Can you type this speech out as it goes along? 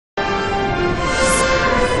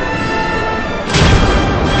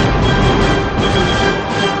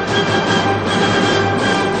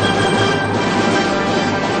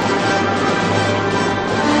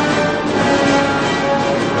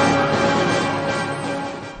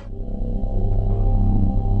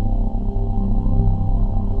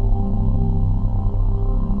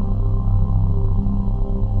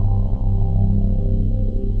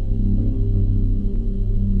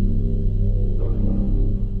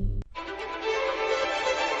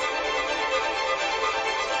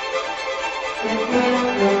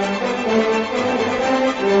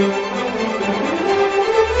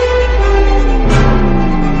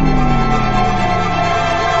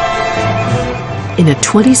In a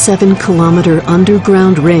 27-kilometer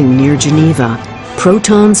underground ring near Geneva,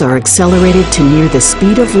 protons are accelerated to near the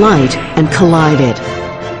speed of light and collided.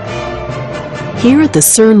 Here at the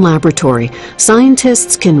CERN laboratory,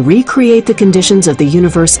 scientists can recreate the conditions of the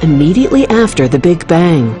universe immediately after the Big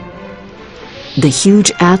Bang. The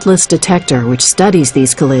huge ATLAS detector, which studies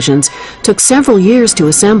these collisions, took several years to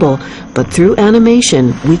assemble, but through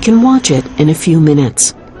animation, we can watch it in a few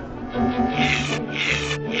minutes.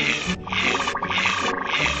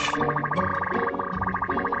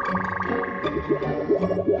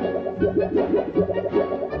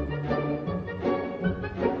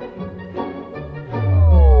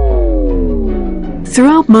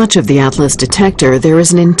 Throughout much of the ATLAS detector, there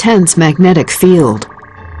is an intense magnetic field.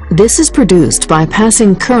 This is produced by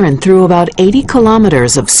passing current through about 80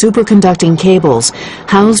 kilometers of superconducting cables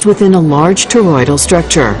housed within a large toroidal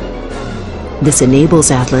structure. This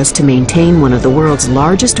enables ATLAS to maintain one of the world's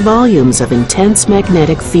largest volumes of intense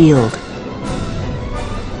magnetic field.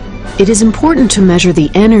 It is important to measure the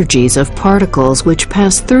energies of particles which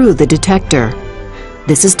pass through the detector.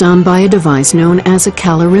 This is done by a device known as a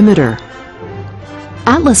calorimeter.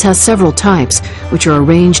 ATLAS has several types, which are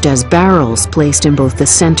arranged as barrels placed in both the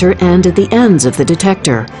center and at the ends of the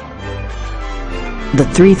detector. The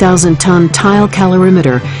 3,000-ton tile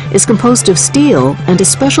calorimeter is composed of steel and a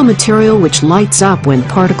special material which lights up when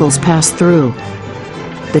particles pass through.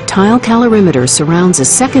 The tile calorimeter surrounds a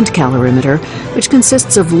second calorimeter, which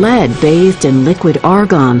consists of lead bathed in liquid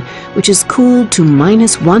argon, which is cooled to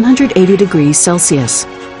minus 180 degrees Celsius.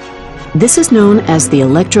 This is known as the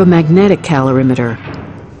electromagnetic calorimeter.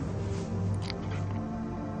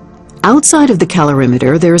 Outside of the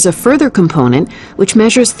calorimeter, there is a further component which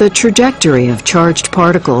measures the trajectory of charged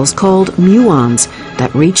particles called muons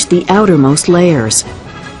that reach the outermost layers.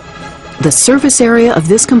 The surface area of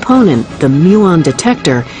this component, the muon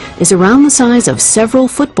detector, is around the size of several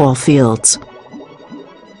football fields.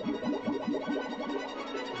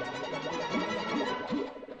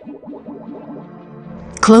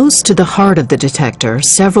 Close to the heart of the detector,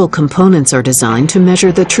 several components are designed to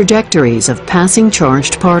measure the trajectories of passing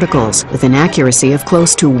charged particles with an accuracy of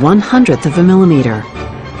close to 1/100th of a millimeter.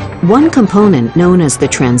 One component, known as the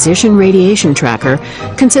transition radiation tracker,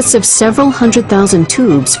 consists of several 100,000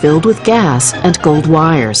 tubes filled with gas and gold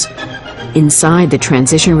wires. Inside the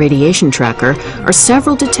transition radiation tracker are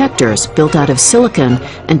several detectors built out of silicon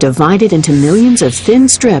and divided into millions of thin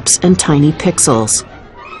strips and tiny pixels.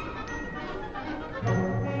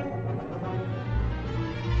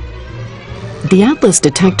 The ATLAS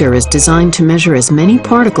detector is designed to measure as many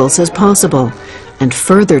particles as possible, and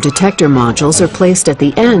further detector modules are placed at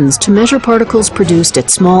the ends to measure particles produced at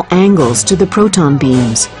small angles to the proton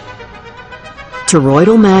beams.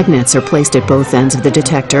 Toroidal magnets are placed at both ends of the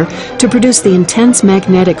detector to produce the intense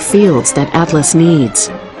magnetic fields that ATLAS needs.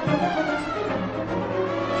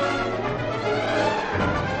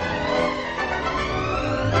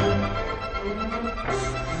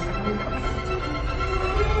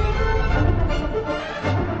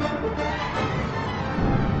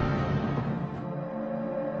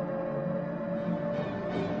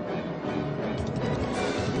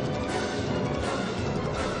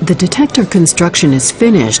 The detector construction is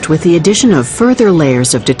finished with the addition of further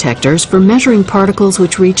layers of detectors for measuring particles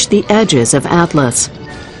which reach the edges of ATLAS.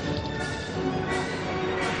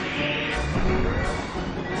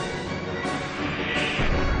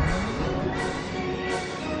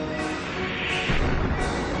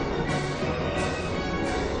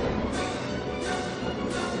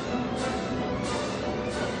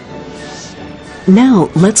 Now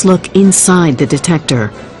let's look inside the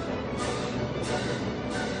detector.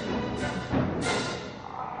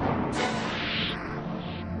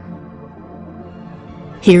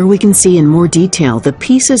 Here we can see in more detail the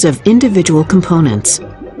pieces of individual components.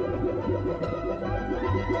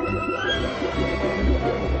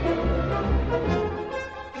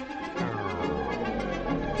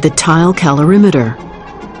 The tile calorimeter.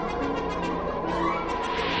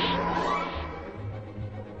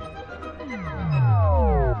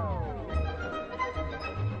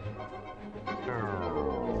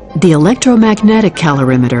 The electromagnetic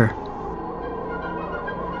calorimeter.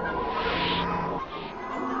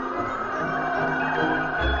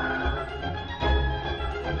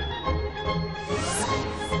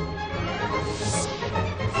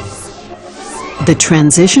 The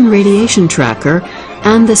transition radiation tracker,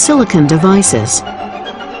 and the silicon devices.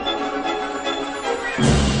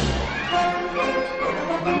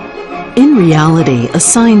 In reality, a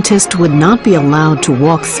scientist would not be allowed to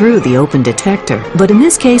walk through the open detector, but in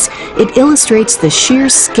this case, it illustrates the sheer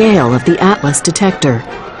scale of the ATLAS detector.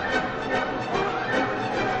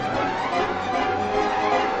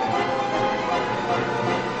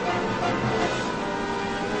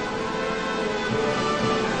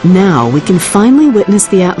 Now we can finally witness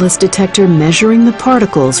the ATLAS detector measuring the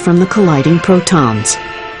particles from the colliding protons.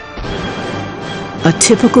 A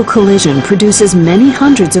typical collision produces many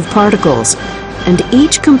hundreds of particles, and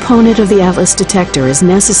each component of the ATLAS detector is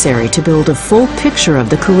necessary to build a full picture of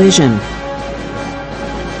the collision.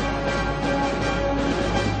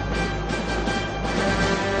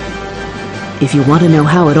 If you want to know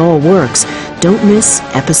how it all works, don't miss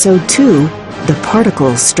Episode 2, The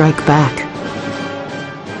Particles Strike Back.